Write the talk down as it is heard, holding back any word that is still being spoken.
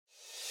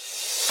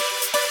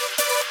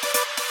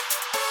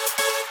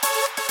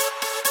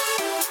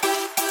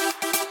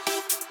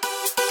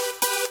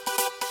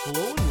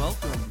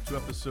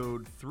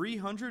episode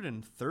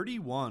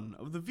 331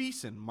 of the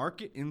VSiN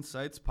Market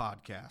Insights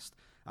Podcast.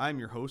 I'm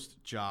your host,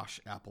 Josh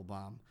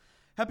Applebaum.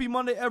 Happy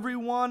Monday,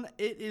 everyone.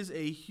 It is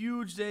a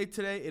huge day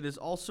today. It is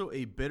also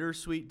a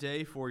bittersweet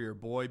day for your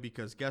boy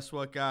because guess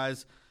what,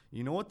 guys?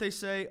 You know what they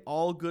say,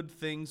 all good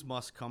things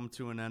must come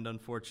to an end,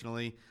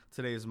 unfortunately.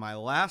 Today is my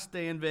last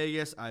day in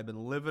Vegas. I've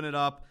been living it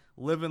up,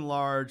 living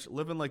large,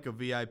 living like a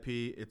VIP.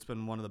 It's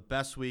been one of the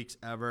best weeks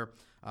ever,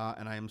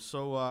 and I'm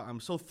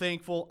so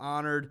thankful,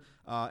 honored,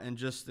 and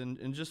just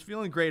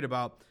feeling great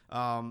about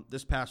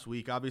this past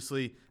week.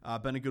 Obviously,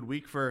 been a good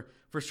week for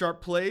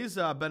sharp plays.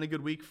 Been a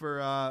good week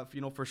for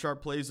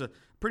sharp plays.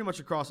 Pretty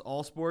much across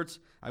all sports.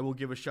 I will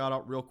give a shout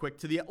out real quick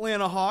to the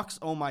Atlanta Hawks.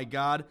 Oh my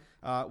God,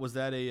 was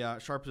that a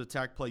sharp as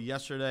attack play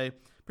yesterday?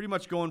 Pretty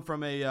much going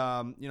from it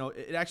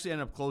actually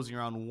ended up closing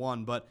around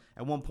 1, but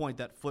at one point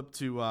that flipped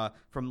to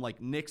from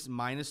like Knicks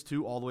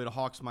 -2 all the way to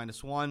Hawks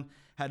 -1.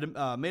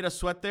 Had made us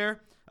sweat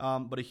there,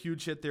 but a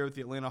huge hit there with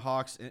the Atlanta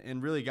Hawks.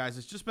 And really, guys,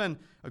 it's just been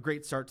a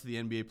great start to the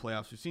NBA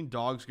playoffs. We've seen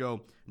dogs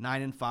go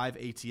 9-5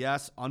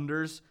 ATS,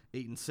 unders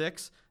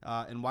 8-6.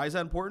 And why is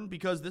that important?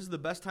 Because this is the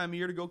best time of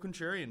year to go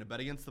contrarian, to bet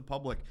against the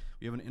public.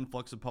 We have an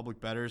influx of public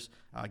bettors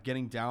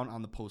getting down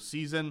on the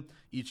postseason.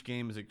 Each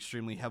game is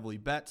extremely heavily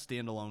bet,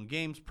 standalone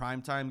games,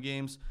 primetime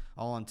games,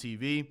 all on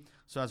TV.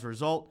 So as a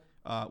result,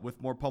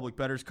 with more public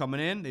bettors coming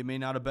in, they may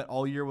not have bet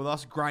all year with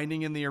us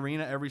grinding in the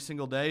arena every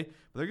single day,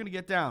 but they're going to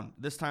get down.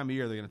 This time of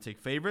year, they're going to take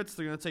favorites,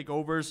 they're going to take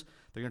overs,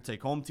 they're going to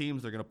take home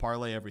teams, they're going to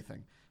parlay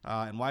everything.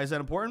 And why is that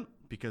important?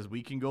 Because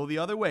we can go the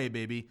other way,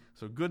 baby.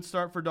 So good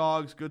start for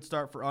dogs, good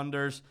start for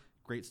unders,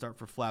 great start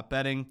for flat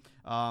betting.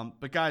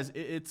 But guys,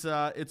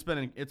 it's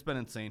been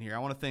insane here. I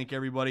want to thank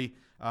everybody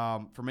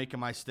for making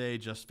my stay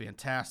just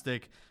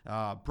fantastic.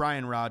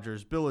 Brian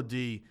Rogers, Bill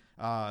D,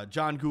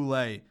 John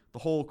Goulet, the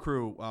whole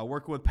crew.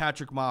 Working with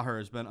Patrick Maher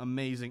has been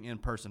amazing in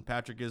person.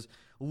 Patrick is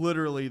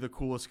literally the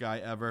coolest guy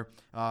ever,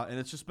 and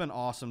it's just been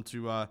awesome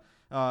to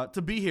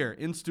be here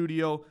in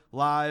studio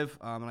live,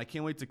 and I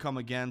can't wait to come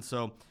again.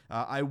 So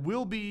I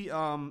will be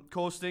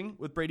co-hosting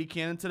with Brady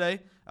Cannon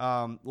today,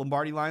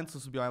 Lombardi Line. So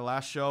this will be my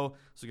last show.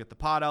 So get the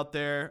pod out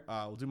there.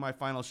 We'll do my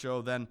final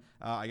show. Then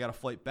I got a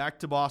flight back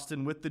to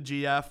Boston with the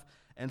GF.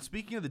 And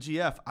speaking of the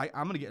GF, I'm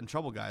going to get in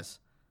trouble, guys.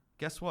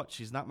 Guess what?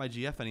 She's not my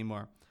GF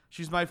anymore.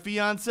 She's my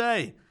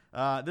fiance.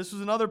 This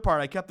was another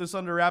part. I kept this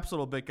under wraps a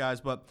little bit, guys,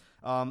 but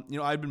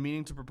I'd been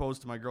meaning to propose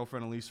to my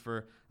girlfriend Elise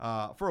for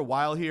a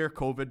while here.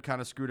 COVID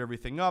kind of screwed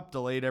everything up,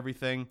 delayed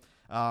everything.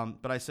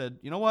 But I said,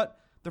 you know what?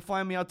 They're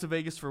flying me out to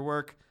Vegas for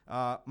work.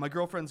 My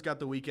girlfriend's got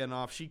the weekend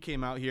off. She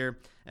came out here,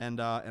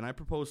 and I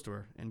proposed to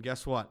her. And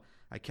guess what?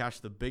 I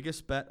cashed the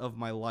biggest bet of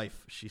my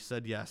life. She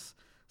said yes.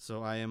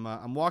 So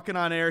I'm walking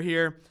on air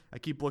here. I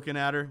keep looking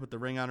at her with the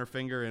ring on her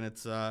finger, and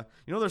it's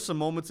there's some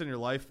moments in your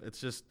life.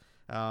 It's just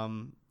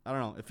I don't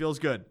know. It feels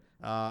good.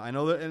 I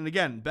know that, and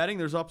again, betting,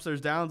 there's ups,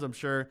 there's downs. I'm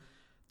sure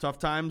tough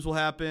times will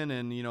happen,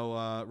 and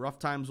rough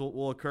times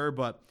will occur.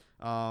 But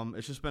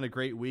it's just been a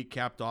great week,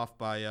 capped off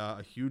by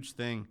a huge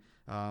thing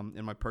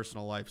in my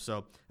personal life.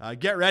 So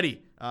get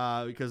ready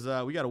because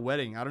we got a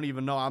wedding. I don't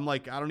even know. I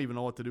don't even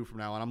know what to do from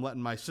now on. I'm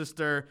letting my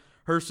sister,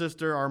 her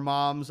sister, our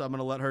moms. I'm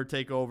gonna let her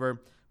take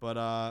over.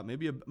 But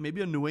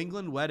maybe a New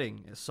England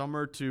wedding,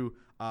 summer to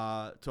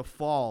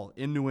fall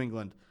in New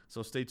England.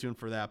 So stay tuned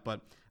for that.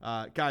 But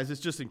guys, it's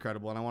just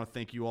incredible, and I want to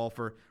thank you all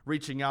for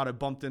reaching out. I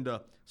bumped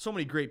into so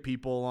many great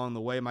people along the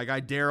way. My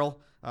guy Daryl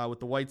with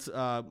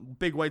the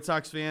big White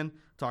Sox fan,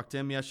 talked to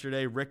him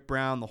yesterday. Rick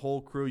Brown, the whole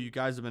crew. You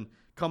guys have been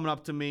coming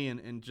up to me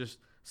and just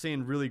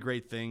saying really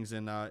great things,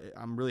 and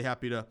I'm really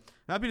happy to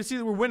see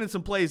that we're winning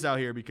some plays out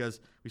here because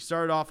we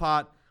started off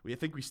hot. I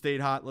think we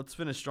stayed hot. Let's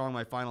finish strong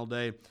my final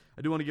day.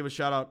 I do want to give a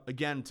shout out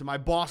again to my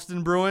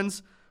Boston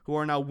Bruins, who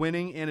are now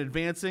winning and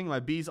advancing. My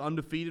Bees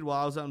undefeated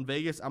while I was out in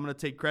Vegas. I'm going to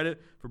take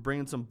credit for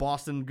bringing some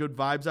Boston good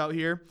vibes out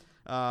here,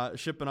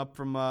 shipping up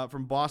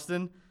from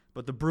Boston.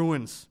 But the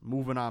Bruins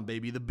moving on,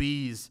 baby. The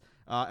Bees.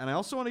 And I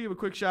also want to give a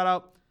quick shout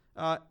out.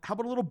 How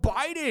about a little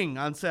biting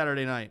on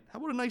Saturday night? How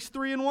about a nice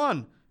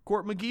 3-1?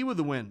 Court McGee with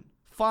the win.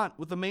 Font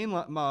with the main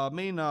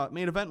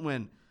event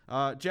win.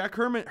 Jack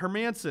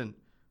Hermanson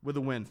with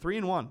a win,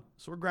 3-1.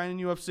 So we're grinding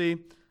UFC,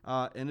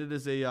 and it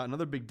is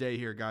another big day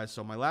here, guys.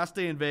 So my last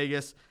day in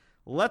Vegas.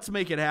 Let's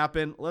make it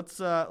happen. Let's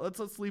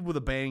leave with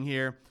a bang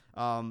here.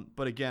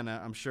 But again,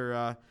 I'm sure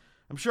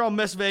I'll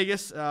miss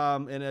Vegas.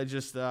 And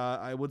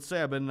I would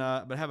say I've been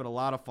having a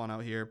lot of fun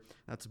out here.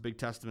 That's a big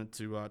testament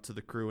to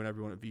the crew and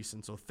everyone at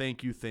VSiN. So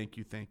thank you.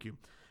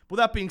 But with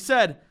that being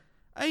said,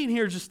 I ain't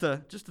here just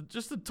to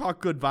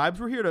talk good vibes.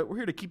 We're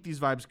here to keep these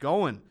vibes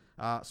going.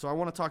 So I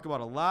want to talk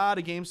about a lot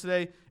of games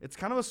today. It's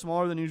kind of a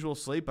smaller than usual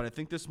slate, but I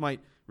think this might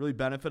really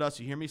benefit us.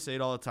 You hear me say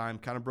it all the time,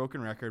 kind of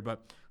broken record,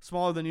 but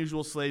smaller than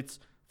usual slates,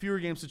 fewer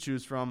games to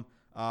choose from.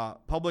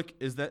 Public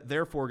is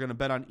therefore going to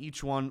bet on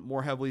each one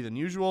more heavily than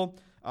usual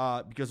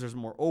because there's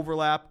more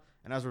overlap,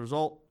 and as a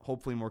result,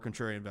 hopefully more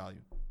contrarian value.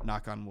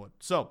 Knock on wood.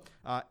 So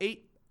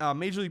 8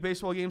 Major League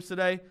Baseball games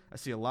today. I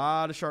see a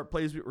lot of sharp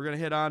plays we're going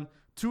to hit on.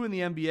 2 in the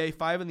NBA,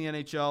 5 in the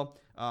NHL.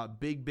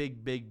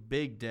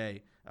 Big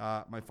day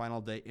my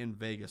final day in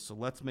Vegas. So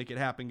let's make it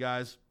happen,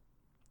 guys.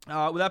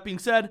 With that being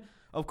said,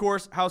 of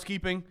course,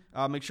 housekeeping.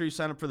 Make sure you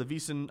sign up for the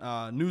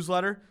VSiN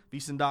newsletter,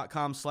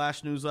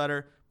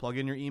 vsin.com/newsletter. Plug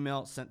in your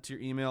email, sent to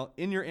your email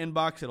in your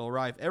inbox. It'll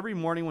arrive every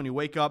morning when you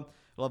wake up.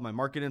 It'll have my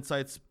market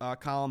insights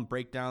column,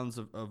 breakdowns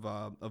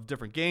of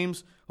different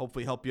games.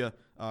 Hopefully help you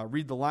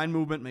read the line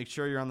movement, make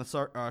sure you're on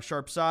the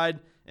sharp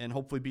side, and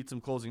hopefully beat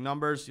some closing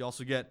numbers. You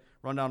also get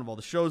rundown of all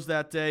the shows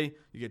that day.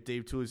 You get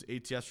Dave Tooley's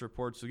ATS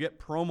reports. You get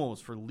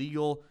promos for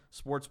legal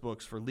sports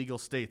books for legal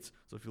states.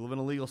 So if you live in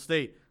a legal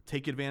state,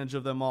 take advantage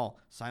of them all.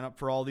 Sign up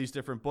for all these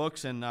different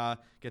books and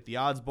get the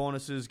odds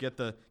bonuses, get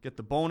the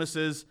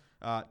bonuses.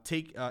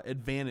 Take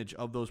advantage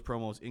of those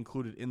promos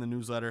included in the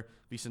newsletter,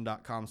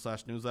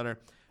 vsin.com/newsletter.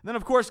 And then,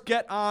 of course,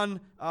 get on,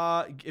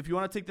 if you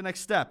want to take the next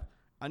step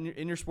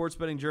in your sports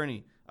betting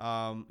journey,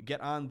 get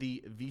on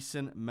the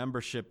VSiN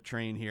membership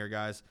train here,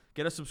 guys.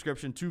 Get a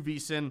subscription to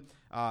VSiN.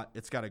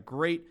 It's got a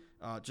great,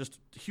 just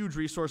huge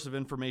resource of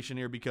information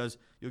here because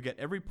you'll get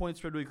every Point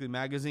Spread Weekly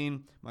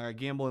magazine. My guy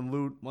Gamble and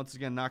Loot, once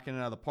again, knocking it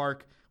out of the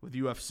park with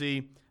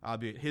UFC. You'll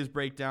get his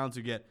breakdowns.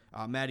 You get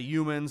Matty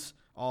Humans.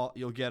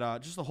 You'll get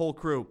just the whole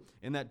crew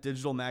in that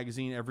digital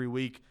magazine every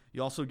week.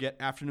 You also get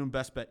afternoon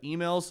best bet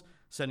emails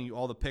sending you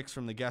all the picks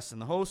from the guests and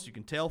the hosts. You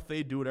can tail,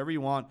 fade, do whatever you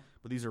want,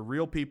 but these are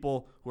real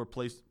people who are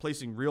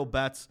placing real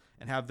bets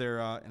and have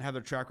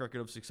their track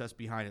record of success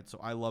behind it. So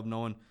I love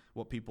knowing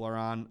what people are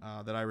on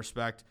that I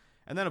respect.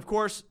 And then, of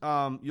course,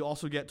 you'll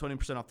also get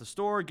 20% off the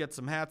store, get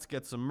some hats,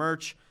 get some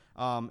merch,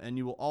 and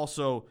you will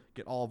also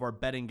get all of our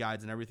betting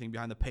guides and everything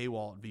behind the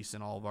paywall at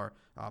VSiN, all of our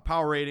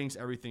power ratings,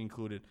 everything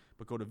included.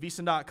 But go to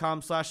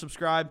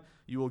vsin.com/subscribe.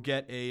 You will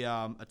get a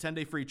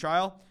 10-day free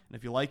trial. And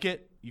if you like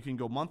it, you can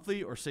go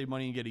monthly or save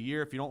money and get a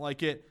year. If you don't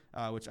like it,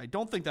 which I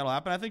don't think that'll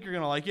happen, I think you're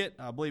going to like it.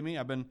 Believe me,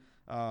 I've been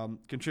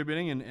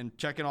contributing and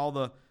checking all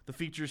the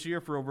features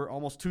here for over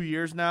almost 2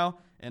 years now,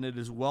 and it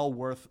is well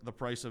worth the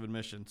price of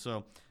admission.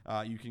 So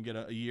you can get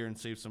a year and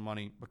save some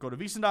money. But go to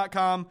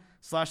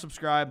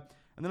vsin.com/subscribe.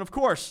 And then, of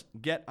course,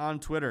 get on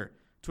Twitter.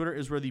 Twitter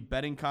is where the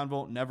betting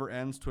convo never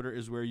ends. Twitter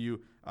is where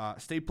you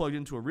stay plugged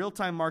into a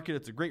real-time market.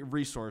 It's a great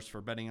resource for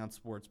betting on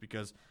sports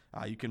because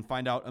you can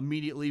find out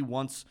immediately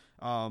once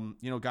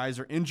guys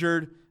are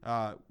injured.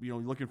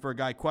 Looking for a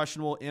guy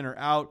questionable, in or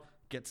out.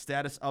 Get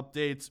status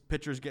updates,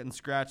 pitchers getting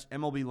scratched,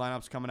 MLB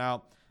lineups coming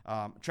out,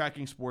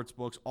 tracking sports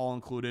books, all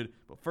included.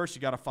 But first,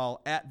 you got to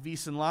follow at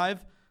VSiN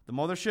Live, the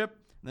mothership.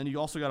 And then you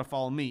also got to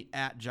follow me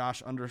at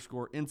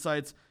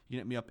Josh_Insights. You can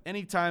hit me up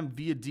anytime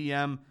via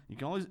DM. You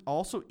can always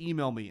also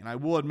email me. And I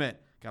will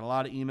admit, got a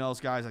lot of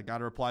emails, guys. I got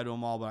to reply to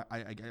them all, but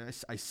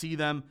I see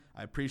them.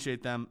 I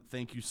appreciate them.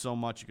 Thank you so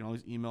much. You can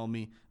always email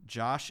me,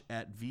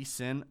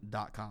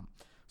 josh@vsin.com.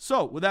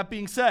 So with that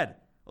being said,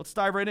 let's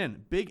dive right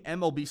in. Big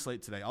MLB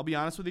slate today. I'll be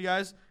honest with you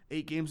guys,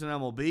 8 games in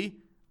MLB.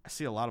 I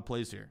see a lot of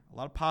plays here, a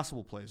lot of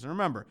possible plays. And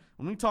remember,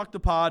 when we talk to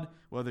pod,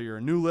 whether you're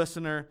a new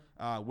listener,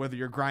 whether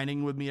you're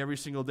grinding with me every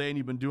single day and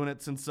you've been doing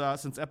it since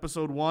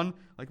episode 1,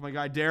 like my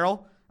guy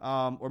Daryl,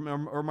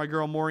 or my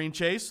girl Maureen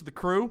Chase, the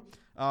crew,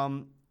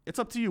 it's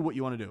up to you what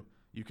you want to do.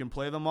 You can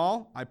play them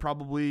all. I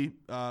probably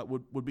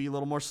would be a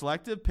little more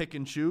selective, pick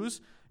and choose.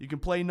 You can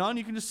play none.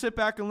 You can just sit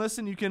back and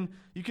listen. You can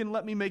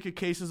let me make a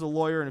case as a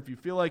lawyer, and if you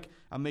feel like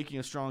I'm making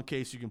a strong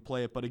case, you can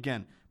play it. But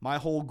again, my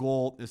whole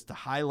goal is to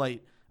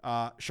highlight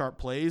sharp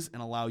plays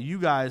and allow you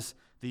guys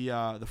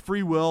the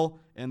free will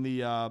and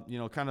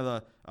your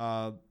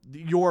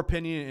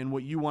opinion and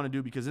what you want to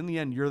do, because in the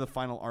end you're the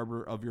final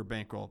arbiter of your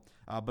bankroll.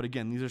 But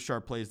again, these are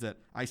sharp plays that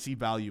I see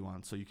value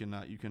on. So you can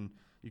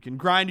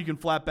grind, you can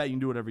flat bet, you can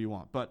do whatever you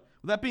want. But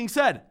with that being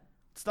said,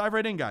 let's dive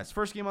right in, guys.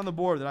 First game on the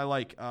board that I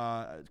like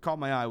caught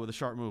my eye with a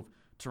sharp move.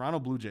 Toronto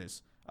Blue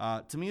Jays.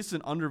 To me, it's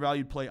an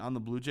undervalued play on the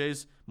Blue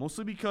Jays,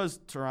 mostly because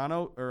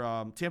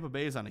Tampa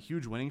Bay is on a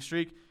huge winning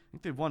streak. I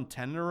think they've won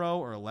 10 in a row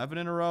or 11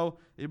 in a row.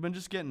 They've been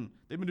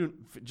doing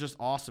just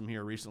awesome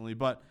here recently.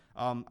 But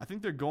I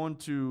believe they're going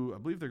to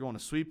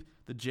sweep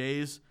the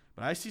Jays.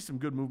 But I see some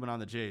good movement on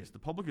the Jays. The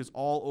public is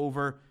all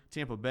over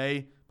Tampa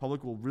Bay.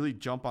 Public will really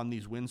jump on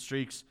these win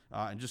streaks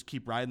and just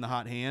keep riding the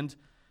hot hand.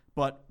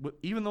 But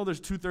even though there's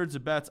 2/3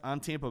 of bets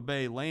on Tampa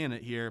Bay laying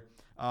it here,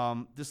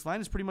 this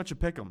line is pretty much a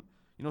pick'em.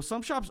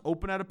 Some shops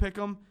open at a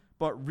pick'em,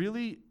 but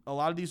really a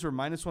lot of these were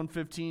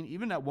 -115.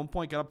 Even at one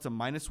point got up to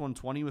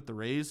 -120 with the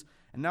Rays.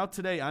 And now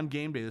today on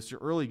game day, this is your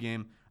early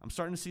game, I'm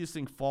starting to see this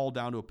thing fall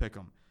down to a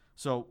pick'em.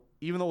 So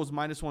even though it was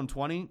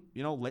 -120,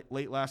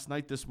 late last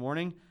night, this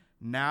morning,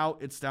 now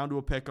it's down to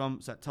a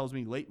pick'em. So that tells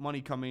me late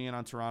money coming in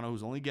on Toronto,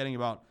 who's only getting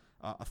about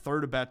a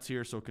third of bets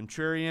here. So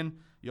contrarian.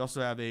 You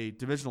also have a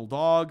divisional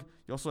dog.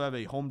 You also have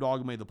a home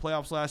dog who made the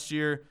playoffs last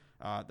year.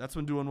 That's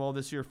been doing well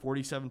this year,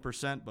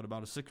 47%, but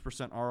about a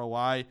 6%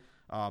 ROI.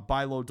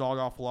 Buy low, dog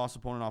off a loss,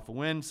 opponent off a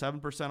win,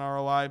 7%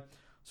 ROI.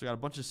 So you got a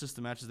bunch of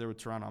system matches there with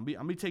Toronto. I'm going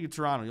to be taking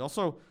Toronto. You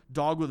also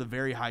dog with a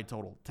very high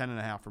total,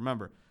 10.5.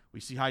 Remember, we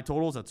see high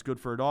totals. That's good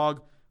for a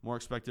dog. More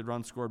expected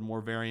runs scored,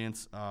 more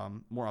variance,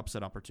 more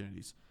upset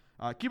opportunities.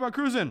 Keep on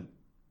cruising.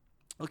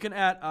 Looking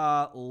at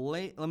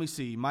let me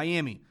see,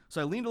 Miami.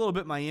 So I leaned a little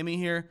bit Miami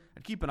here.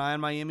 I'd keep an eye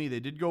on Miami. They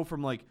did go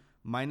from like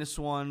minus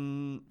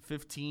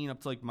 115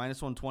 up to like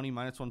minus 120,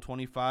 minus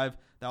 125.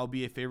 That would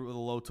be a favorite with a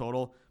low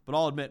total. But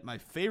I'll admit, my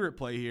favorite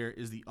play here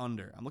is the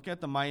under. I'm looking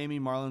at the Miami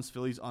Marlins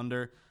Phillies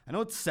under. I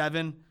know it's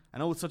 7. I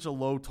know it's such a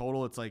low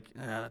total. It's like,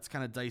 that's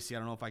kind of dicey. I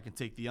don't know if I can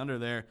take the under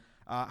there.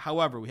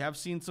 However, we have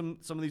seen some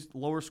of these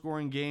lower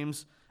scoring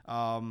games,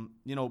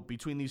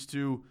 between these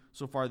two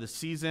so far this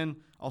season.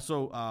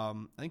 Also, I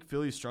think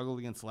Phillies struggled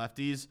against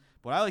lefties.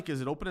 What I like is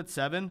it opened at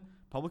 7.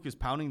 Public is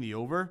pounding the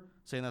over,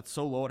 saying that's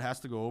so low it has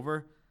to go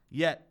over.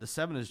 Yet, the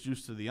 7 is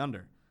juiced to the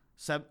under.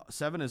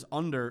 7 is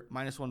under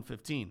minus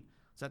 115.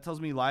 So that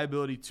tells me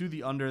liability to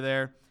the under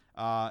there,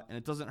 and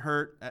it doesn't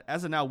hurt.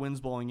 As of now,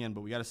 wind's blowing in,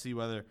 but we got to see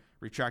whether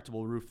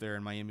retractable roof there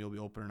in Miami will be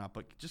open or not.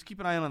 But just keep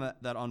an eye on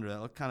that under.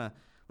 That look kind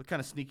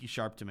of sneaky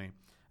sharp to me.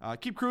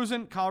 Keep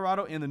cruising.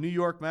 Colorado and the New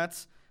York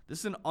Mets. This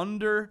is an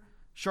under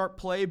sharp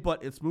play,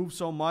 but it's moved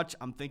so much.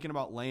 I'm thinking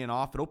about laying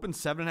off. It opened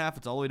 7.5.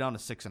 It's all the way down to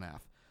 6.5.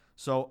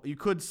 So you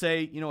could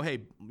say,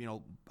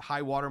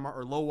 high water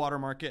or low water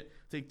market,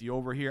 take the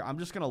over here. I'm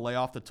just going to lay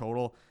off the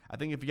total. I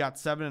think if you got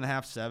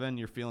 7.5, 7,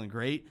 you're feeling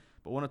great.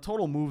 But when a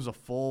total moves a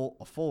full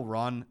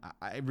run,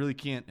 I really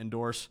can't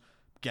endorse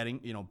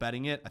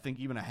betting it. I think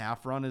even a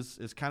half run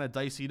is kind of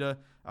dicey to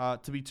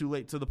be too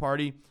late to the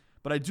party.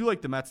 But I do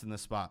like the Mets in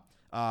this spot.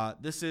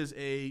 This is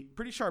a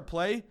pretty sharp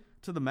play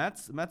to the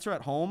Mets. The Mets are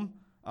at home.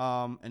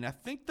 And I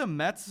think the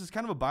Mets is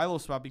kind of a buy low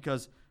spot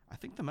because I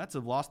think the Mets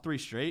have lost 3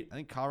 straight. I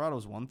think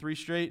Colorado's won 3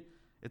 straight.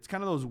 It's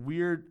kind of those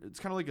weird, it's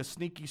kind of like a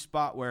sneaky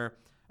spot where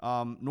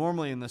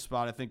normally in this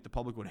spot, I think the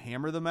public would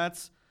hammer the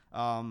Mets.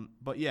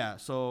 But yeah,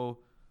 so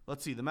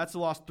let's see. The Mets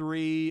have lost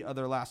 3 of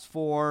their last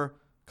 4.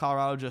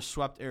 Colorado just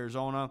swept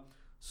Arizona.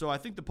 So I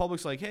think the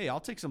public's like, hey, I'll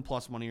take some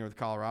plus money here with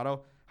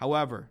Colorado.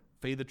 However,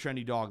 fade the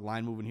trendy dog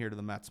line moving here to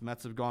the Mets.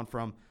 Mets have gone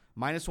from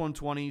minus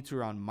 120 to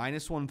around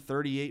minus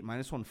 138,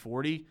 minus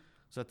 140.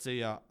 So that's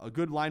a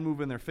good line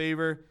move in their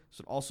favor.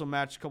 So it also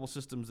matched a couple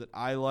systems that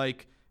I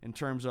like in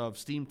terms of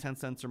steam 10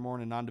 cents or more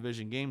in a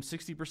non-division game,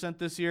 60%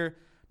 this year.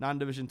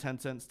 Non-division 10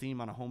 cent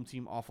steam on a home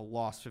team off a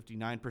loss,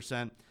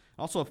 59%.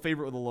 Also a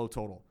favorite with a low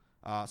total.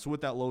 So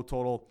with that low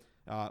total,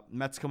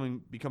 Mets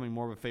becoming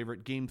more of a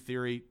favorite. Game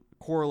theory,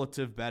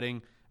 correlative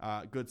betting,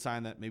 good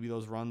sign that maybe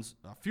those runs,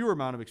 a fewer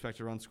amount of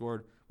expected runs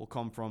scored, will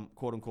come from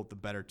quote-unquote the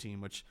better team,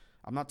 which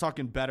I'm not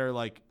talking better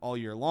like all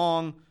year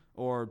long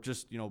or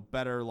just,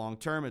 better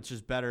long-term. It's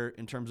just better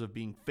in terms of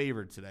being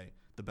favored today,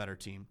 the better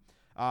team.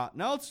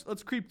 Now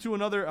let's creep to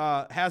another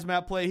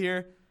hazmat play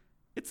here.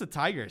 It's the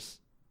Tigers.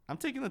 I'm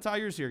taking the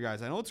Tigers here,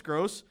 guys. I know it's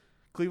gross.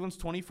 Cleveland's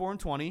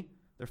 24-20.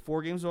 They're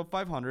 4 games above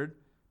 500.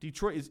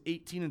 Detroit is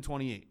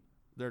 18-28.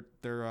 They're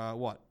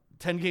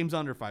 10 games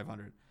under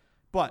 500.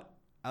 But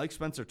I like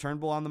Spencer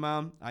Turnbull on the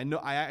mound. I know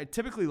I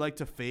typically like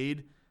to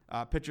fade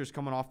pitchers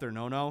coming off their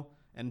no-no.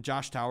 And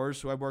Josh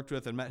Towers, who I've worked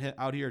with and met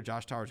out here,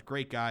 Josh Towers,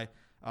 great guy.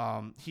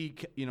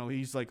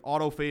 He's like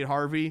auto fade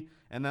Harvey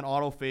and then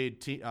auto fade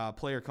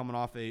player coming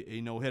off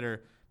a no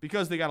hitter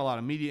because they got a lot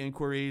of media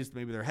inquiries.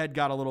 Maybe their head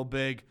got a little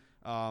big,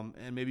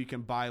 and maybe you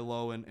can buy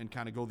low and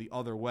kind of go the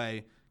other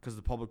way because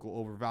the public will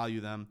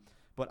overvalue them.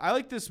 But I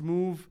like this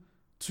move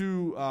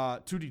to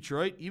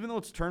Detroit, even though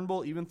it's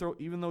Turnbull, even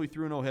though he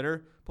threw a no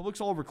hitter.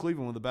 Public's all over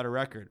Cleveland with a better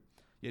record.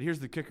 Yet here's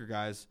the kicker,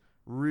 guys.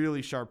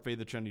 Really sharp fade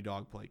the trendy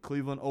dog play.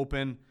 Cleveland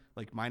open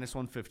like minus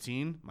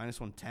 115, minus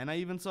 110 I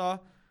even saw.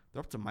 They're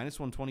up to minus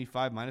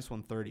 125, minus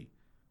 130.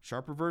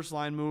 Sharp reverse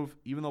line move,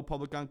 even though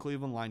public on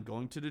Cleveland, line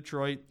going to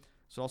Detroit.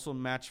 It's also a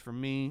match for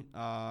me.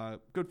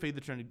 Good fade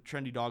the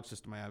trendy dog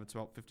system I have. It's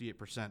about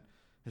 58%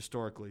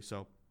 historically.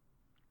 So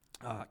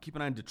keep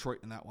an eye on Detroit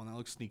in that one. That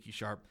looks sneaky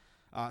sharp.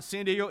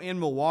 San Diego and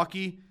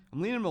Milwaukee.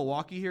 I'm leaning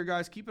Milwaukee here,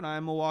 guys. Keep an eye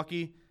on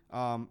Milwaukee.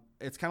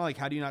 It's kind of like,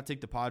 how do you not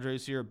take the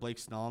Padres here? Blake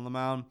Snell on the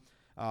mound.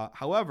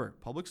 However,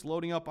 public's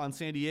loading up on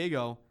San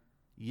Diego,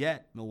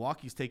 yet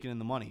Milwaukee's taking in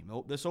the money.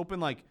 This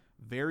opened like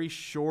very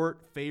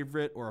short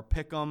favorite or a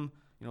pick 'em.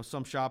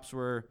 Some shops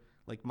were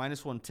like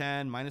minus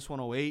 110, minus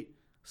 108,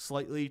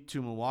 slightly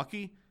to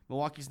Milwaukee.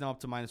 Milwaukee's now up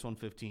to minus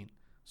 115.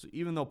 So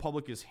even though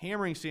public is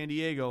hammering San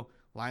Diego,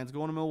 Lions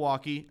going to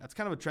Milwaukee. That's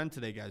kind of a trend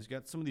today, guys. You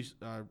got some of these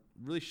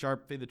really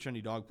sharp fade the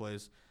trendy dog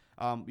plays.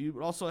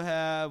 You also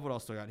have, what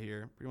else do I got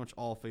here? Pretty much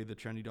all fade the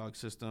trendy dog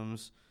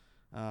systems.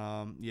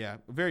 A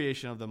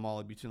variation of them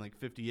all between like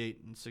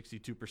 58 and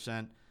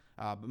 62%.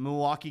 But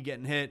Milwaukee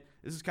getting hit.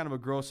 This is kind of a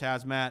gross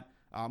hazmat.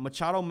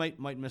 Machado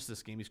might miss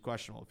this game. He's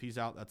questionable. If he's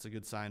out, that's a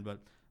good sign. But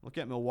look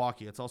at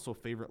Milwaukee. It's also a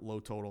favorite low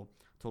total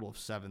of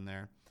 7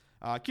 there.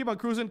 Keep on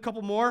cruising. A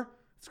couple more.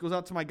 This goes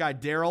out to my guy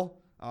Daryl,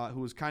 who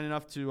was kind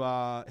enough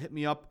to hit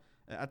me up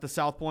at the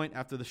South Point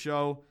after the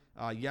show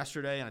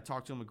yesterday. And I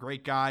talked to him, a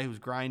great guy who's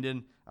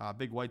grinding,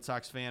 big White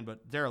Sox fan.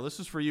 But Daryl, this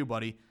is for you,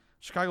 buddy.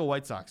 Chicago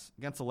White Sox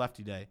against a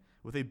lefty day.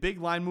 With a big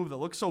line move that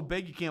looks so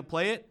big you can't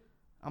play it,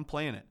 I'm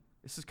playing it.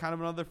 This is kind of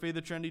another fade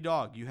the trendy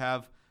dog. You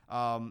have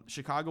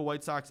Chicago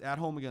White Sox at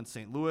home against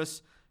St.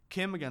 Louis,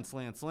 Kim against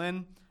Lance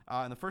Lynn.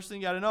 And the first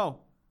thing you got to know,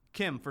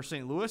 Kim for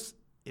St. Louis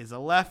is a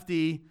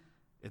lefty.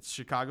 It's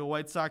Chicago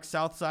White Sox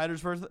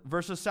Southsiders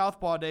versus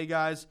Southpaw Day,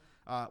 guys.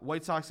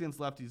 White Sox against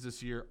lefties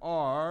this year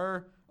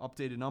are,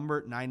 updated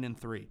number,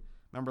 9-3.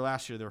 Remember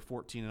last year they were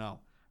 14-0. Now,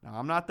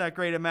 I'm not that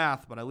great at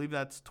math, but I believe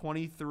that's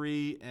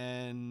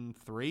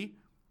 23-3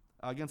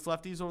 against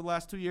lefties over the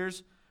last 2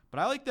 years. But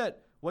I like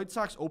that White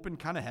Sox opened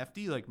kind of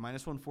hefty, like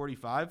minus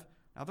 145.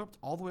 Now they're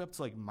all the way up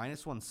to like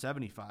minus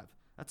 175.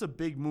 That's a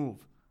big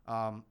move,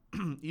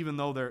 even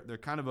though they're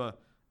kind of a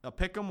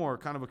pick'em or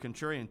kind of a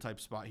contrarian type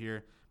spot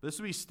here. But this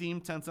would be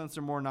steam, 10 cents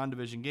or more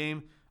non-division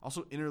game.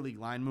 Also interleague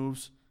line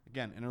moves.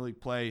 Again,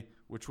 interleague play,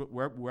 which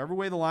wherever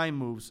way the line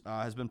moves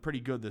has been pretty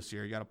good this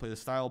year. You got to play the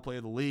style of play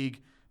of the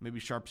league. Maybe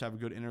Sharps have a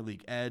good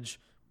interleague edge,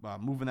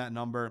 moving that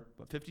number.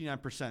 But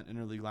 59%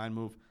 interleague line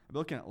move. I'll be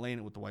looking at laying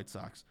it with the White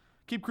Sox.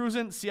 Keep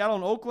cruising. Seattle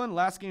and Oakland,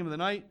 last game of the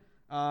night.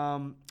 I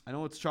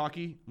know it's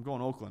chalky. I'm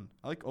going Oakland.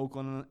 I like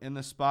Oakland in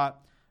this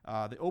spot.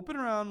 They open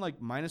around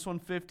like minus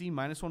 150,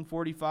 minus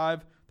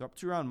 145. They're up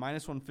to around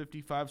minus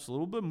 155, so a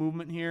little bit of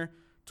movement here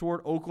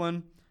toward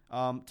Oakland.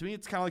 To me,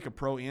 it's kind of like a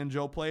Pro and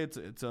Joe play.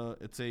 It's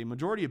a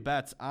majority of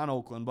bets on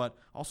Oakland, but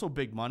also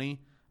big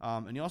money.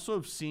 And you also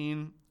have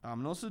seen, I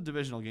know this is a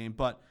divisional game,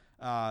 but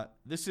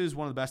this is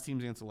one of the best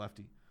teams against the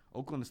lefty.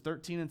 Oakland is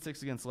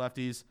 13-6 against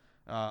lefties.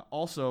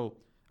 Also,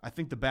 I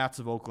think the bats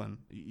of Oakland,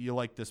 you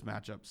like this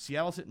matchup.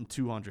 Seattle's hitting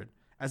 200.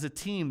 As a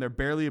team, they're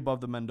barely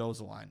above the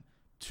Mendoza line.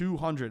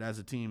 200 as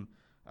a team.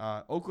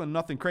 Oakland,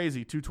 nothing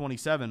crazy,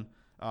 227.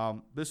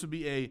 This would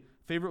be a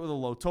favorite with a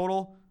low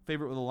total,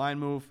 favorite with a line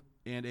move,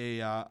 and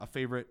a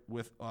favorite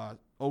with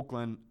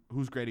Oakland,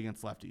 who's great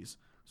against lefties.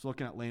 So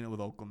looking at laying it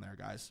with Oakland there,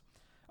 guys.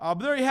 But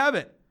there you have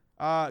it.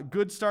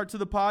 Good start to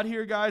the pod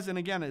here, guys. And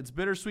again, it's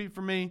bittersweet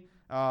for me.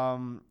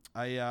 I'm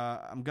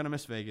going to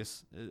miss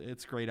Vegas.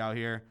 It's great out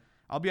here.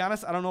 I'll be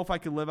honest, I don't know if I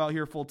could live out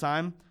here full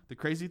time. The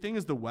crazy thing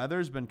is the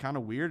weather's been kind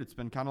of weird. It's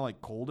been kind of like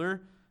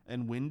colder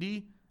and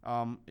windy.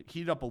 It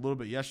heated up a little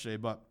bit yesterday,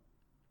 but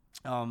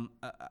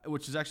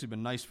which has actually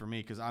been nice for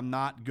me because I'm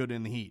not good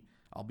in the heat.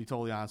 I'll be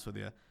totally honest with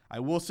you. I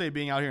will say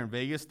being out here in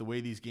Vegas, the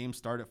way these games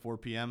start at 4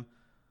 p.m.,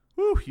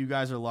 whew, you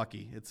guys are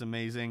lucky. It's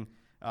amazing.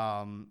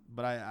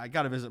 But I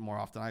got to visit more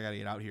often. I got to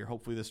get out here.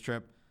 Hopefully this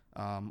trip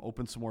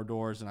opens some more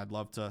doors, and I'd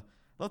love to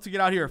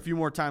get out here a few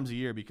more times a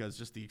year because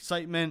just the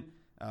excitement,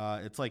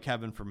 it's like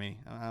heaven for me.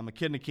 I'm a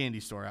kid in a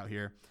candy store out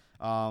here.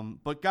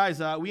 But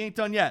guys, we ain't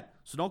done yet,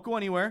 so don't go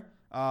anywhere.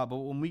 But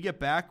when we get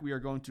back, we are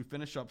going to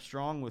finish up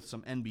strong with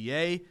some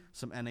NBA,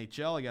 some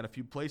NHL. I got a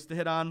few plays to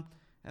hit on.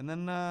 And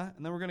then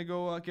we're going to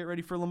go get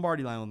ready for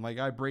Lombardi Line with my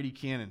guy Brady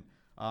Cannon.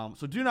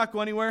 So do not go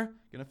anywhere.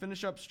 Going to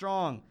finish up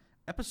strong.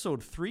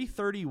 Episode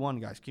 331,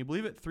 guys. Can you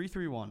believe it?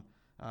 331.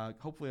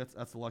 Hopefully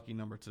that's the lucky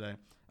number today.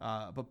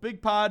 But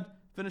big pod.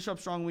 Finish up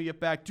strong when we get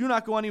back. Do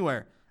not go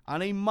anywhere.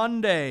 On a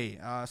Monday,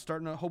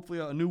 starting hopefully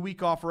a new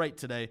week off right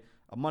today,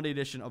 a Monday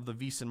edition of the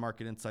VSiN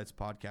Market Insights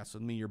podcast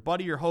with me, your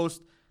buddy, your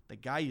host, the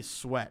guy you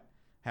sweat.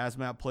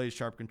 Hazmat plays,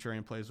 Sharp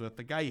Contrarian plays with,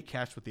 the guy you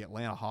cashed with the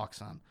Atlanta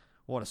Hawks on.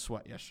 What a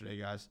sweat yesterday,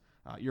 guys.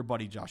 Your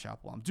buddy, Josh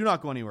Applebaum. Do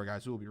not go anywhere,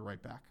 guys. We'll be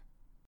right back.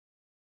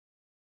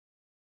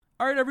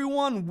 All right,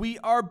 everyone. We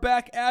are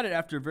back at it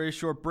after a very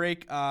short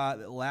break.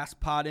 Last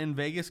pod in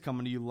Vegas,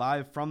 coming to you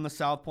live from the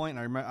South Point.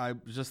 And I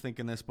was just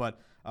thinking this, but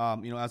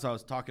as I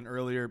was talking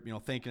earlier,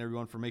 thanking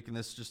everyone for making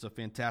this just a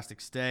fantastic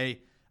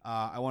stay.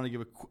 I want to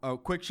give a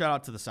quick shout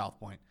out to the South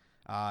Point.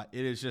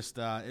 It's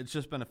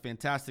just been a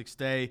fantastic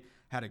stay.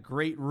 Had a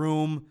great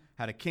room,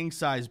 had a king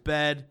size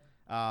bed.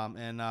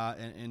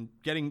 And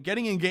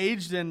getting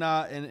engaged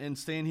and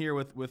staying here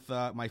with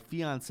my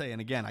fiance.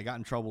 And again, I got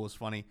in trouble. It was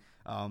funny.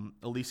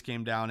 Elise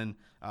came down and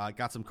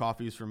got some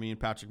coffees for me and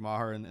Patrick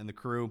Maher and the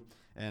crew.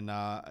 And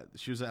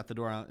she was at the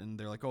door and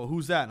they're like, "Oh,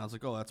 who's that?" And I was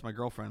like, "Oh, that's my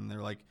girlfriend." And they're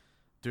like,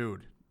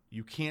 "Dude,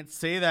 you can't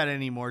say that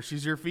anymore.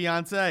 She's your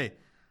fiance."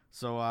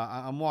 So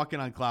I'm walking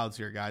on clouds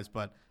here, guys.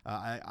 But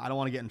I don't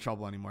want to get in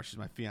trouble anymore. She's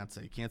my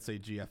fiance. You can't say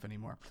GF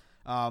anymore.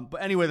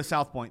 But anyway, the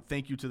South Point.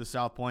 Thank you to the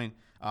South Point.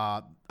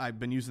 I've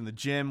been using the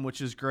gym,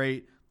 which is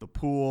great, the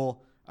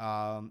pool,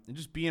 and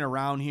just being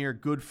around here.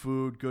 Good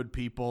food, good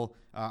people.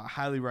 I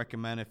highly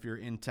recommend if you're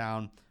in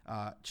town,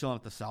 chilling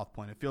at the South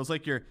Point. It feels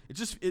like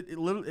it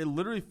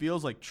literally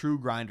feels like true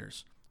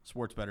grinders,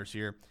 sports bettors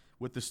here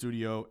with the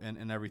studio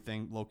and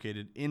everything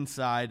located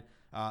inside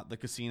the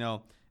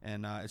casino.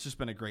 And it's just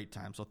been a great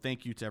time. So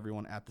thank you to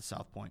everyone at the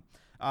South Point.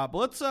 But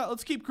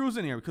let's keep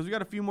cruising here because we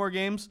got a few more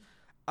games.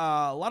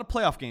 A lot of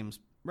playoff games.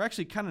 We're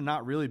actually kind of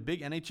not really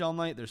big NHL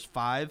night. There's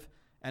 5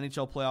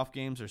 NHL playoff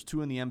games. There's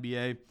 2 in the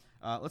NBA.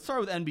 Let's start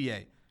with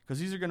NBA because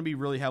these are going to be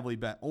really heavily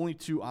bet. Only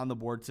 2 on the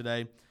board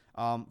today.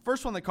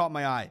 First one that caught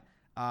my eye.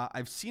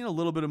 I've seen a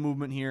little bit of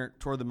movement here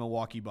toward the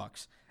Milwaukee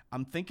Bucks.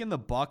 I'm thinking the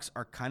Bucks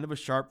are kind of a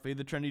sharp fade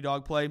the trendy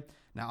dog play.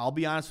 Now, I'll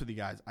be honest with you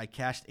guys. I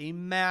cashed a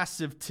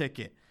massive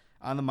ticket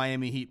on the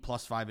Miami Heat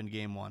 +5 in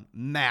Game 1.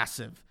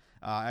 Massive.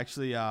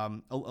 Actually,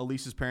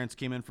 Elise's parents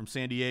came in from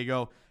San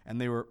Diego, and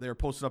they were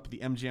posted up at the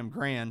MGM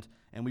Grand,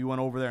 and we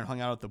went over there and hung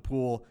out at the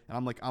pool. And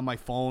I'm like on my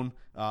phone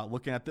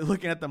looking at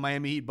the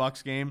Miami Heat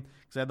Bucks game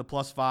because I had the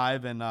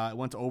 +5, and it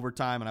went to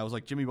overtime. And I was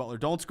like, Jimmy Butler,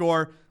 don't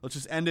score. Let's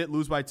just end it,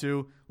 lose by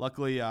 2.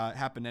 Luckily, it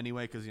happened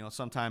anyway because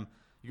sometime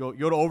you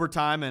go to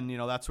overtime, and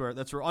that's where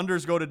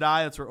unders go to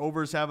die. That's where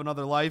overs have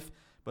another life.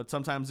 But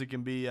sometimes it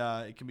can be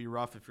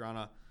rough if you're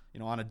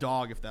on a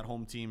dog, if that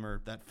home team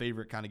or that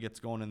favorite kind of gets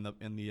going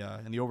in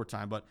the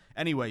overtime. But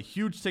anyway,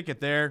 huge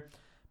ticket there.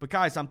 But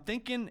guys, I'm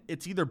thinking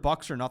it's either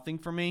Bucks or nothing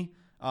for me.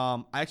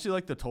 I actually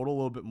like the total a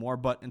little bit more,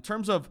 but in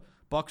terms of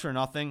Bucks or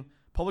nothing,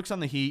 public's on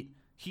the Heat.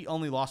 Heat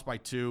only lost by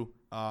 2.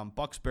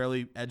 Bucks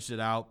barely edged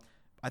it out.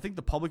 I think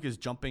the public is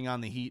jumping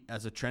on the Heat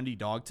as a trendy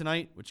dog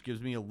tonight, which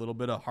gives me a little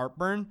bit of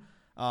heartburn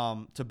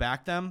to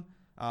back them.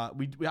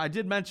 I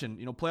did mention,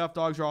 playoff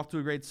dogs are off to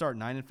a great start,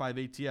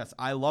 9-5 ATS.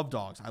 I love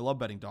dogs. I love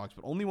betting dogs,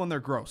 but only when they're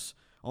gross.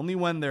 Only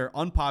when they're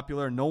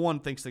unpopular, no one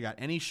thinks they got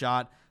any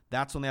shot.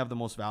 That's when they have the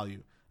most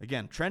value.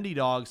 Again, trendy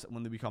dogs,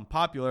 when they become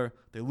popular,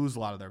 they lose a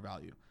lot of their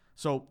value.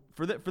 So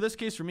for this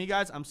case, for me,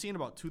 guys, I'm seeing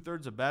about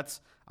 2/3 of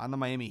bets on the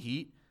Miami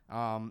Heat,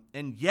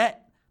 and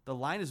yet the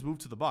line has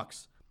moved to the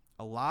Bucks.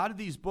 A lot of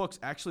these books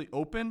actually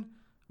open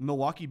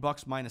Milwaukee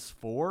Bucks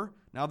 -4.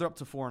 Now they're up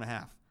to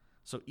 4.5.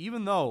 So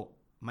even though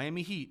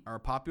Miami Heat are a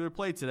popular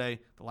play today,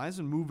 the line's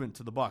been moving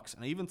to the Bucks,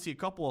 and I even see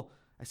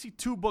I see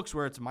 2 books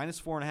where it's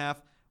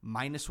 -4.5,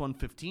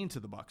 -115 to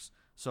the Bucks.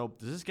 So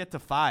does this get to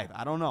 5?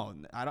 I don't know.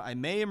 I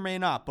may or may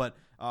not, but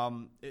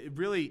it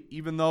really,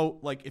 even though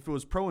if it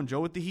was Pro and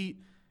Joe with the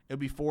Heat, it would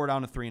be 4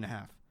 down to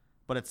 3.5,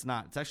 but it's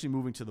not. It's actually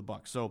moving to the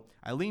Bucks. So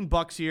I lean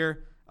Bucks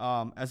here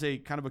as a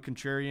kind of a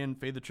contrarian,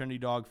 fade the trendy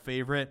dog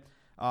favorite.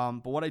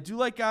 But what I do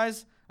like,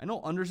 guys, I know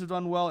unders have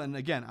done well, and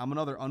again, I'm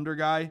another under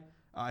guy.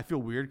 I feel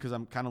weird because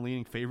I'm kind of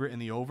leaning favorite in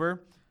the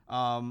over,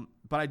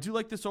 but I do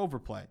like this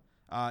overplay.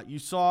 You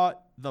saw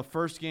the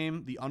first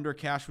game, the under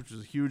cash, which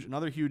was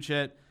another huge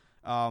hit,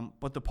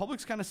 but the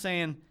public's kind of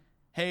saying,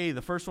 hey,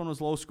 the first one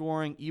was low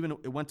scoring, even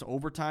it went to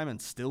overtime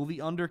and still the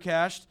under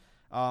cashed.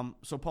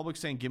 So public's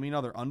saying, give me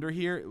another under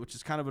here, which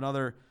is kind of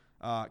another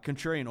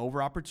contrarian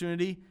over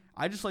opportunity.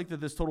 I just like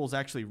that this total has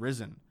actually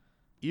risen,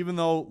 even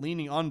though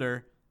leaning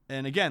under.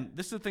 And again,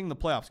 this is the thing in the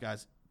playoffs,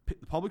 guys.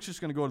 The public's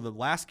just going to go to the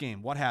last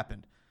game. What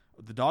happened?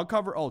 The dog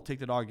cover, take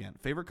the dog again.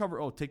 Favorite cover,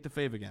 take the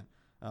fave again.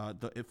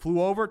 It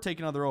flew over, take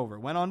another over.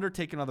 Went under,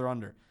 take another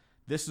under.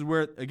 This is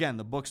where, again,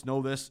 the books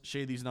know this,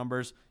 shade these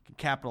numbers, can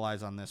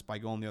capitalize on this by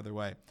going the other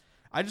way.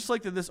 I just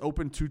like that this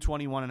opened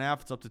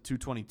 221.5. It's up to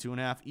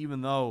 222.5,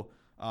 even though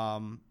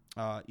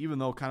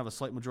kind of a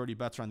slight majority of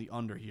bets are on the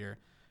under here.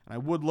 And I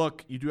would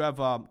look, you do have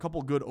a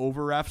couple good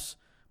over refs,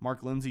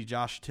 Mark Lindsay,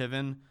 Josh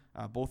Tiven,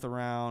 both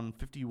around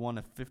 51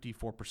 to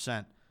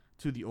 54%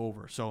 to the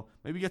over. So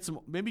maybe get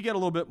a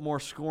little bit more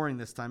scoring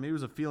this time. Maybe it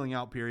was a feeling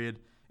out period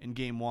in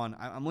game 1.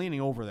 I'm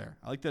leaning over there.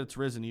 I like that it's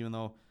risen, even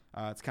though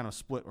it's kind of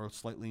split or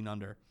slightly lean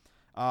under.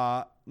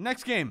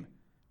 Next game,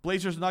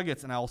 Blazers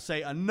Nuggets, and I'll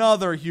say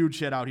another huge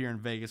hit out here in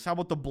Vegas. How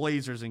about the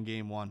Blazers in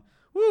game 1?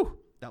 Woo!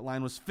 That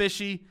line was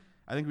fishy.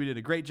 I think we did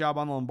a great job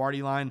on the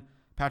Lombardi line.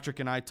 Patrick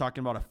and I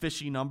talking about a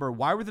fishy number.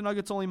 Why were the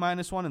Nuggets only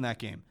 -1 in that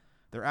game?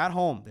 They're at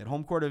home. They had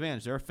home court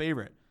advantage. They're a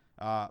favorite.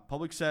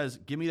 Public says,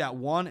 give me that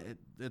 1.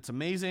 It's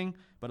amazing,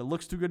 but it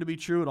looks too good to be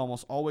true. It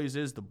almost always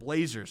is. The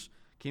Blazers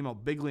came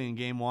out bigly in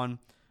game 1.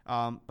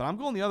 But I'm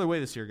going the other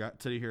way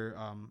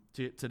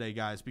today,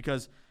 guys,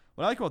 because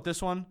what I like about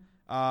this one,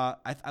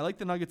 I like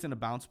the Nuggets in a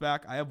bounce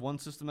back. I have one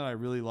system that I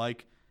really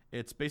like.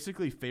 It's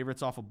basically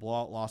favorites off a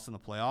blowout loss in the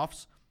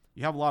playoffs.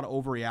 You have a lot of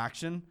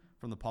overreaction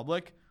from the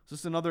public. So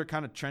this is another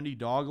kind of trendy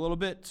dog a little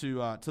bit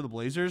to the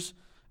Blazers,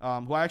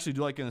 who I actually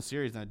do like in the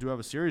series, and I do have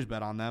a series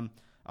bet on them.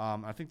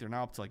 I think they're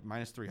now up to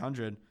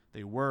 -300.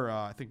 They were,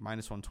 I think,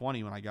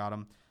 -120 when I got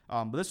them.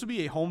 But this would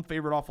be a home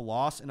favorite off a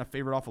loss and a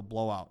favorite off a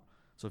blowout.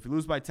 So if you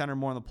lose by 10 or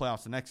more in the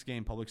playoffs, the next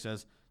game, public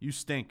says, you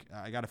stink.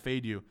 I got to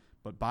fade you.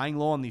 But buying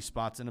low on these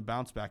spots in a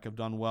bounce back have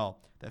done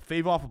well. That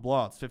fave off a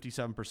blowout is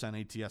 57%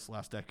 ATS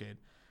last decade.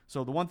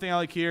 So the one thing I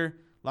like here,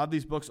 a lot of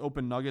these books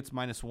open Nuggets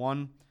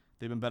 -1.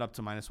 They've been bet up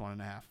to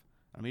 -1.5.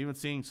 I'm even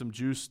seeing some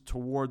juice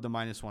toward the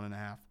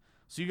 -1.5.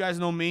 So you guys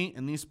know me.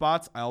 In these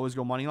spots, I always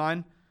go money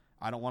line.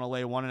 I don't want to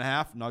lay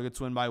 1.5. Nuggets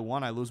win by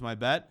 1. I lose my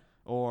bet.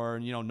 Or,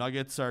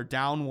 Nuggets are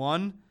down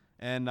 1.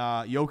 And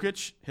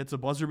Jokic hits a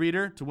buzzer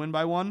beater to win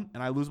by 1,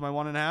 and I lose my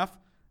 1.5.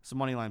 It's a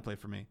money line play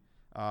for me.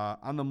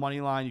 On the money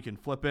line, you can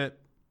flip it.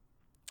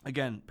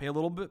 Again, pay a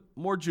little bit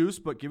more juice,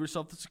 but give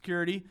yourself the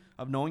security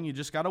of knowing you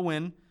just got to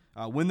win.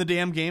 Win the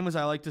damn game, as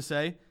I like to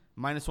say.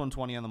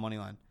 -120 on the money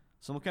line.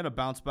 So I'm looking at a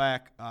bounce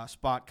back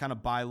spot, kind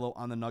of buy low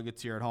on the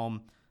Nuggets here at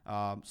home.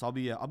 So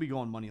I'll be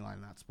going money line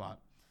in that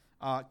spot.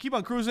 Keep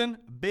on cruising.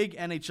 Big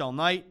NHL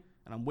night,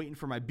 and I'm waiting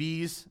for my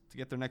Bees to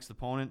get their next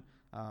opponent.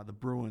 The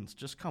Bruins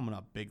just coming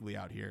up bigly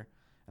out here.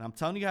 And I'm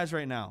telling you guys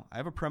right now, I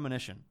have a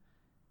premonition.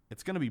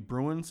 It's going to be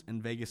Bruins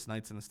and Vegas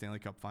Knights in the Stanley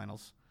Cup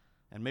Finals.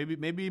 And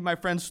maybe my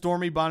friend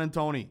Stormy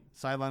Bonantoni,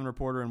 sideline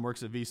reporter and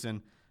works at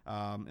VSiN,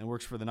 and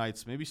works for the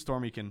Knights. Maybe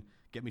Stormy can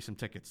get me some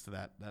tickets to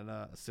that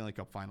Stanley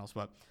Cup Finals.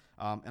 But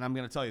and I'm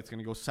going to tell you, it's going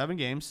to go 7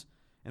 games,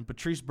 and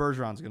Patrice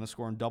Bergeron's going to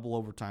score in double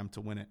overtime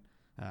to win it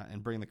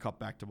and bring the cup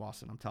back to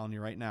Boston. I'm telling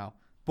you right now,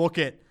 book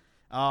it.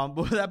 But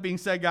with that being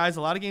said, guys,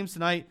 a lot of games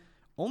tonight.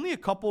 Only a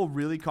couple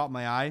really caught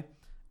my eye.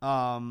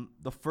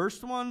 The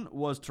first one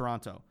was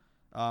Toronto.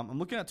 I'm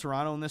looking at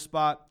Toronto in this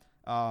spot.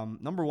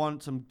 Number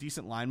one, some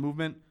decent line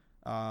movement.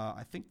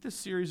 I think this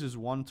series is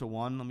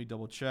 1-1. Let me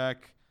double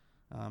check.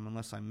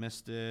 Unless I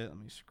missed it. Let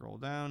me scroll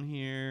down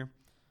here.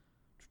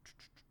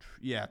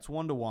 Yeah, it's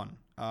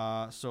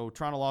 1-1. So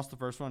Toronto lost the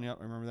first one. Yep,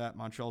 remember that.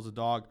 Montreal's a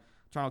dog.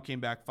 Toronto came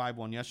back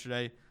 5-1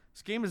 yesterday.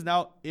 This game is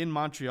now in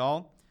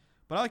Montreal.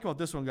 But I like about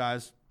this one,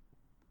 guys,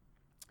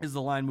 is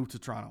the line move to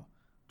Toronto.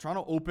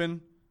 Toronto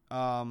open.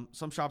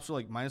 Some shops are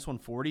like minus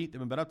 140. They've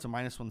been bet up to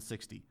minus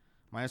 160,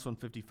 minus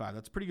 155.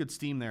 That's pretty good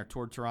steam there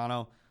toward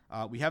Toronto.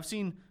 We have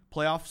seen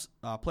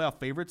playoff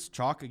favorites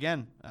chalk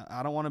again.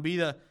 I don't want to be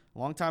a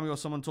long time ago,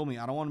 someone told me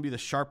I don't want to be the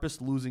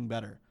sharpest losing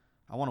bettor.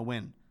 I want to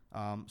win.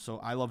 So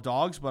I love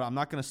dogs, but I'm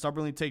not going to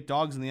stubbornly take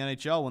dogs in the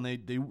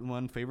NHL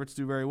when favorites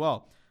do very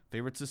well.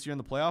 Favorites this year in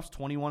the playoffs,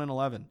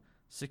 21-11,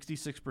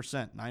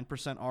 66%,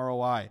 9%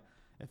 ROI.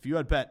 If you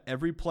had bet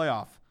every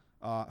playoff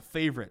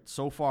favorite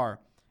so far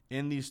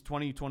in these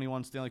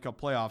 2021 Stanley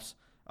Cup playoffs,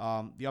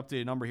 the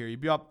updated number here,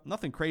 you'd be up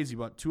nothing crazy,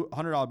 but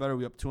 $100 better.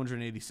 We up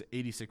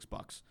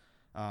 $286.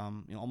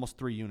 Almost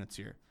 3 units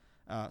here.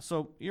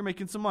 So you're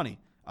making some money.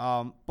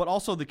 But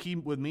also the key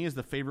with me is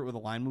the favorite with a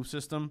line move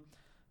system.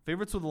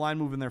 Favorites with a line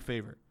move in their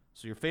favor.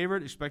 So your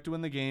favorite, expect to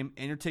win the game,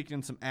 and you're taking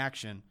in some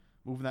action,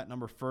 moving that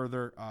number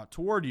further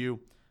toward you.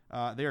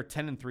 They are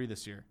 10-3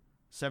 this year,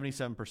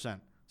 77%. So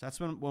that's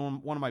been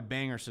one of my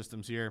banger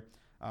systems here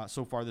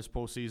so far this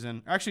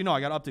postseason. Actually, no,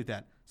 I got to update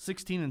that.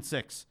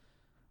 16-6,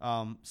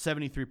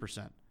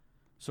 73%.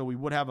 So we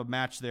would have a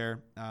match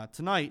there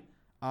tonight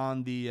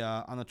on the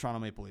Toronto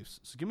Maple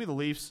Leafs. So give me the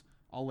Leafs.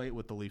 I'll lay it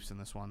with the Leafs in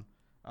this one.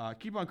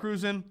 Keep on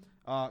cruising.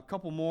 A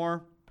couple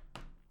more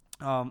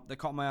that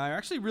caught my eye.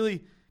 Actually,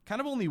 really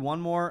kind of only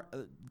one more.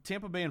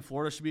 Tampa Bay and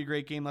Florida should be a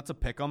great game. That's a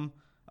pick 'em.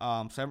 So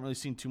I haven't really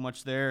seen too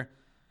much there.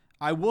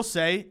 I will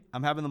say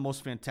I'm having the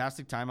most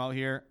fantastic time out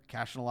here,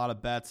 cashing a lot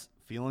of bets,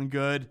 feeling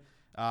good.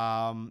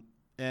 And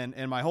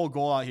my whole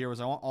goal out here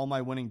was I want all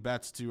my winning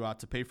bets to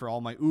pay for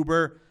all my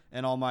Uber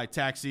and all my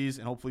taxis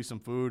and hopefully some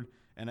food.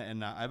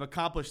 And I've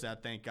accomplished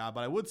that, thank God.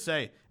 But I would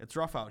say it's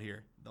rough out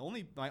here.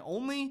 My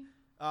only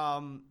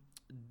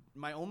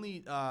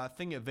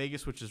thing at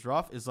Vegas, which is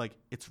rough, is like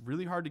it's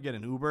really hard to get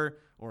an Uber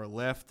or a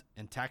Lyft,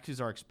 and taxis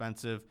are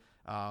expensive.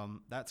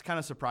 That's kind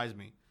of surprised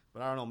me.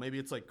 But I don't know. Maybe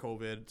it's like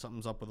COVID.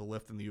 Something's up with the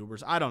Lyft and the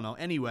Ubers. I don't know.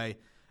 Anyway,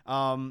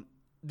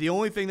 the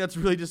only thing that's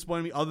really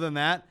disappointed me other than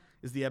that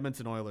is the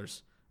Edmonton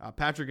Oilers.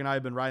 Patrick and I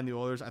have been riding the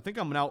Oilers. I think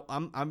I'm now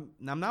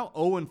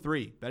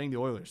 0-3 betting the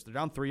Oilers. They're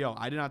down 3-0.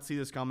 I did not see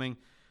this coming.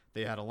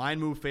 They had a line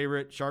move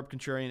favorite, sharp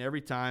contrarian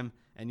every time,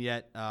 and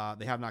yet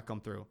they have not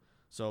come through.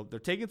 So they're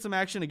taking some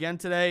action again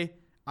today.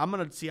 I'm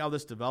going to see how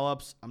this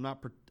develops.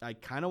 I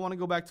kind of want to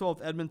go back to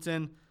with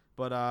Edmonton,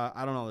 but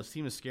I don't know. This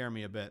team is scaring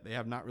me a bit. They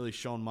have not really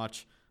shown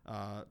much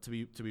to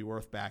be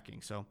worth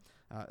backing. So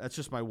that's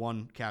just my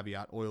one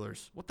caveat.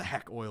 Oilers. What the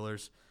heck,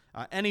 Oilers?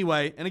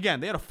 Anyway, and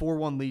again, they had a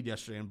 4-1 lead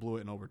yesterday and blew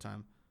it in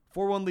overtime.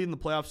 4-1 lead in the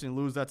playoffs and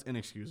lose, that's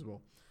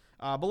inexcusable.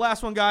 But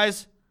last one,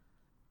 guys.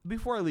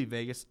 Before I leave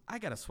Vegas, I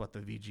got to sweat the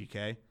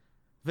VGK.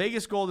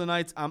 Vegas Golden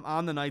Knights. I'm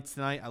on the Knights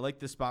tonight. I like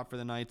this spot for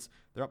the Knights.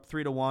 They're up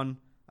 3-1.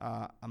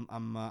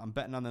 I'm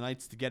betting on the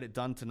Knights to get it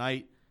done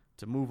tonight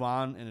to move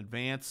on and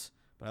advance.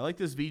 But I like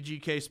this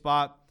VGK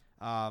spot.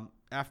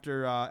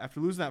 After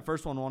losing that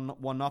first one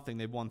 1-0,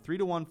 they've won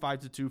 3-1,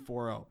 5-2,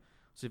 4-0.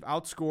 So they've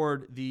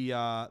outscored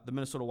the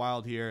Minnesota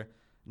Wild here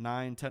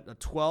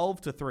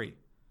 12-3.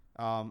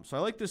 So I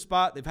like this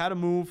spot. They've had a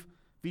move.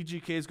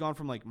 VGK has gone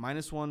from like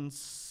minus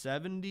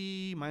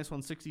 170, minus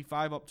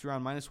 165 up to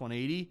around minus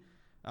 180.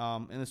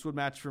 And this would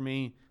match for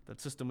me that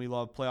system we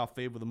love, playoff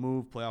fave with a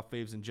move, playoff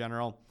faves in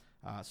general.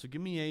 So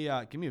give me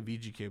a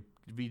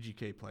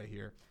VGK play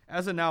here.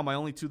 As of now, my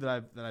only two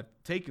that I've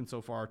taken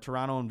so far are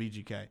Toronto and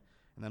VGK,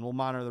 and then we'll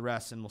monitor the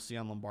rest and we'll see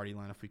on Lombardi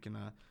line if we can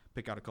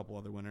pick out a couple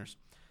other winners.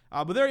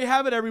 But there you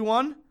have it,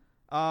 everyone.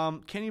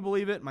 Can you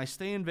believe it? My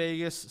stay in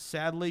Vegas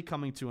sadly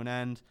coming to an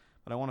end,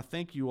 but I want to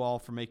thank you all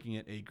for making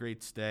it a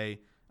great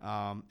stay.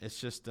 It's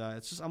just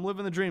I'm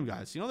living the dream,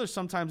 guys. You know, there's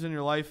sometimes in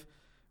your life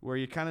where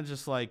you kind of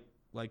just like,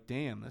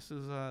 damn, this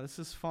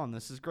is fun.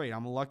 This is great.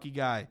 I'm a lucky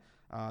guy.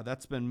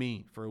 That's been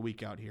me for a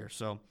week out here.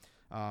 So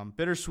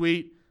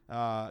bittersweet.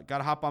 Got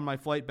to hop on my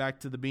flight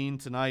back to the Bean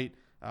tonight.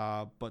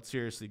 But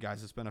seriously,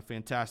 guys, it's been a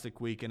fantastic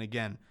week. And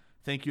again,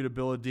 thank you to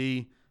Bill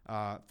D.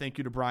 Thank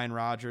you to Brian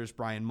Rogers,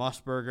 Brian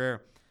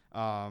Musburger,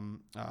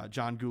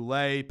 John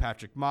Goulet,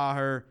 Patrick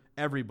Maher,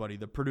 everybody,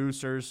 the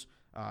producers,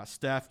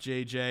 Steph,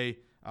 JJ,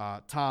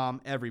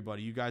 Tom,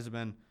 everybody. You guys have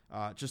been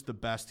just the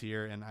best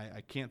here, and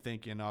I can't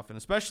thank you enough. And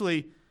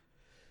especially,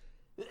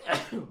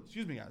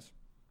 excuse me, guys.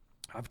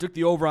 I've took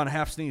the over on a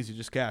half sneeze you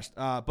just cashed.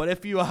 But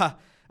if you,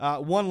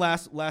 one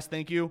last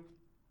thank you,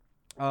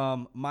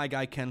 my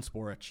guy Ken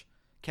Sporich.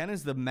 Ken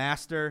is the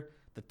master,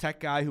 the tech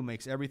guy who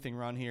makes everything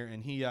run here,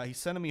 and he's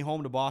sending me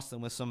home to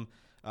Boston with some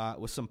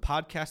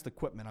podcast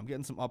equipment. I'm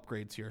getting some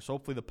upgrades here, so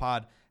hopefully the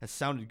pod has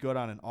sounded good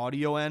on an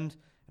audio end,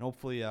 and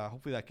hopefully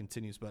that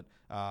continues. But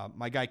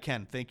my guy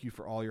Ken, thank you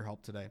for all your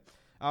help today.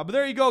 But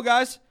there you go,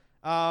 guys.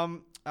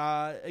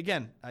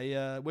 Again,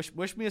 I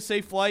wish me a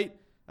safe flight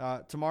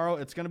tomorrow.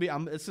 It's gonna be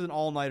this is an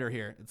all-nighter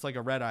here. It's like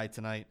a red eye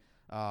tonight.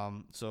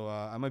 So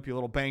I might be a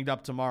little banged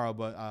up tomorrow,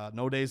 but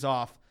no days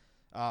off.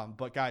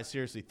 But guys,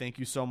 seriously, thank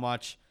you so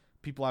much.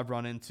 People I've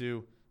run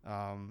into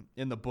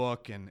in the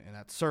book and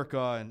at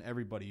Circa and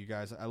everybody, you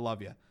guys, I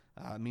love you.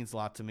 It means a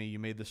lot to me. You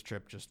made this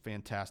trip just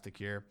fantastic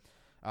here.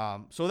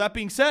 So that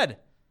being said,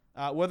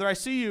 whether I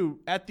see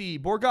you at the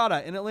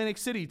Borgata in Atlantic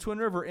City, Twin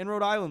River in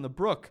Rhode Island, the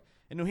Brook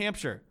in New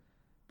Hampshire,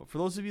 but for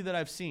those of you that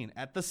I've seen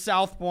at the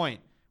South Point,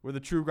 where the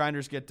true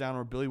grinders get down,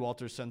 where Billy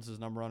Walters sends his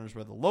number runners,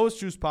 where the lowest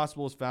juice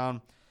possible is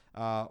found,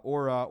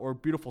 or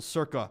beautiful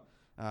Circa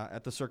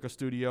at the Circa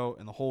studio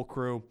and the whole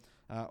crew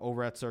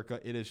over at Circa.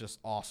 It is just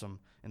awesome.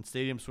 And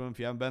Stadium Swim, if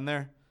you haven't been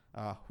there,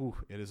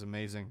 it is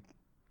amazing.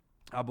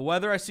 But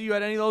whether I see you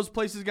at any of those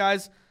places,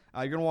 guys,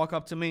 you're going to walk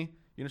up to me.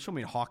 You're going to show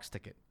me a Hawks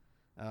ticket.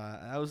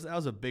 That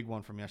was a big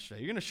one from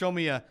yesterday. You're going to show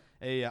me a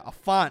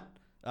font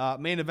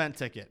main event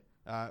ticket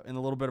and a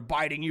little bit of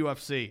biting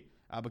UFC.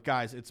 But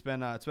guys, it's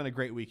been a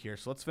great week here.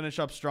 So let's finish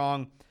up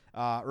strong.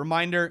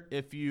 Reminder,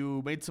 if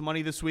you made some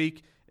money this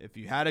week, if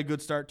you had a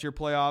good start to your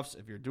playoffs,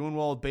 if you're doing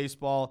well with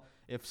baseball,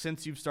 if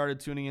since you've started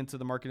tuning into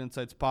the Market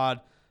Insights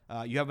pod,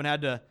 you haven't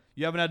had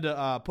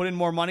to put in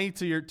more money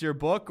to your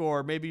book,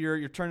 or maybe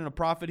you're turning a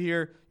profit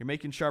here, you're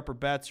making sharper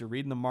bets, you're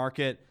reading the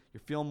market,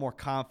 you're feeling more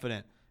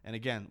confident. And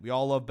again, we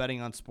all love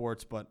betting on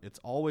sports, but it's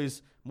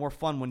always more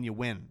fun when you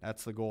win.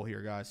 That's the goal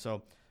here, guys.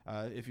 So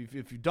if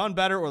you've done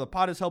better, or the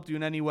pod has helped you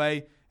in any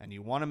way, and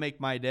you want to make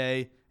my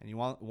day, and you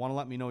want to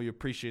let me know you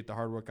appreciate the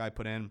hard work I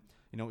put in,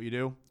 you know what you do?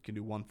 You can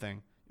do one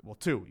thing. Well,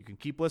 two. You can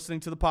keep listening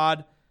to the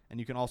pod, and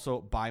you can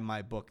also buy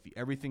my book, The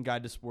Everything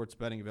Guide to Sports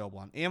Betting, available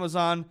on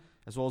Amazon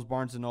as well as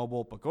Barnes &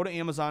 Noble. But go to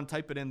Amazon,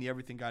 type it in, The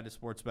Everything Guide to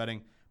Sports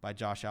Betting by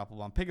Josh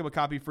Applebaum. Pick up a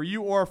copy for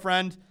you or a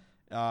friend,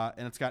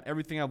 and it's got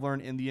everything I've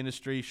learned in the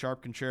industry: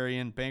 sharp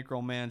contrarian,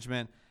 bankroll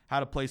management, how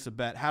to place a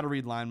bet, how to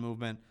read line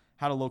movement,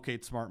 how to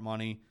locate smart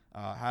money,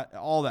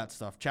 all that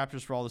stuff.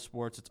 Chapters for all the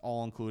sports. It's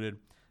all included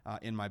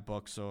in my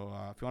book. So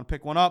if you want to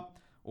pick one up,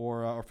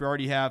 or if you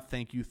already have,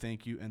 thank you,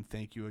 and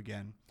thank you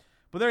again.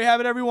 But there you have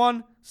it,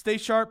 everyone. Stay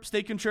sharp,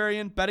 stay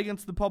contrarian, bet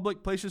against the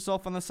public, place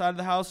yourself on the side of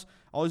the house.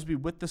 Always be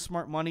with the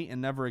smart money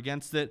and never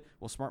against it.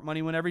 Will smart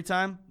money win every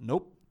time?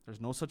 Nope. There's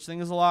no such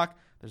thing as a lock.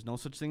 There's no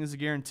such thing as a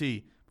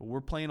guarantee. But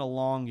we're playing a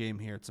long game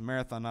here. It's a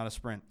marathon, not a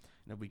sprint.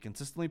 And if we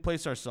consistently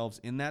place ourselves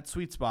in that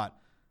sweet spot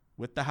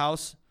with the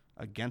house,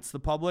 against the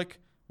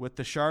public, with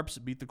the sharps,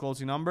 beat the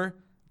closing number,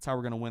 that's how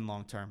we're going to win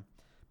long term.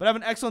 But have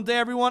an excellent day,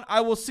 everyone. I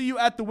will see you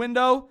at the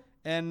window.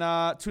 And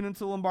tune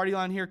into the Lombardi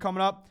line here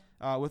coming up.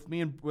 With me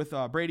and with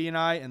Brady and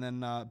I, and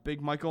then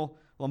Big Michael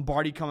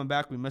Lombardi coming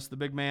back. We missed the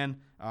big man,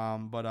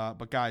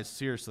 but guys,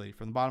 seriously,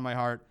 from the bottom of my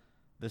heart,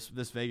 this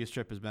Vegas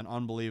trip has been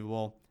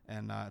unbelievable,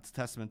 and it's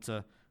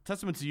a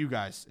testament to you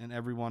guys and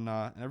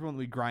everyone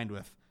we grind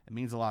with. It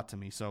means a lot to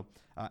me. So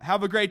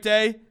have a great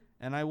day,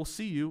 and I will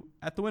see you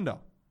at the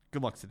window.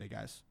 Good luck today,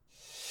 guys.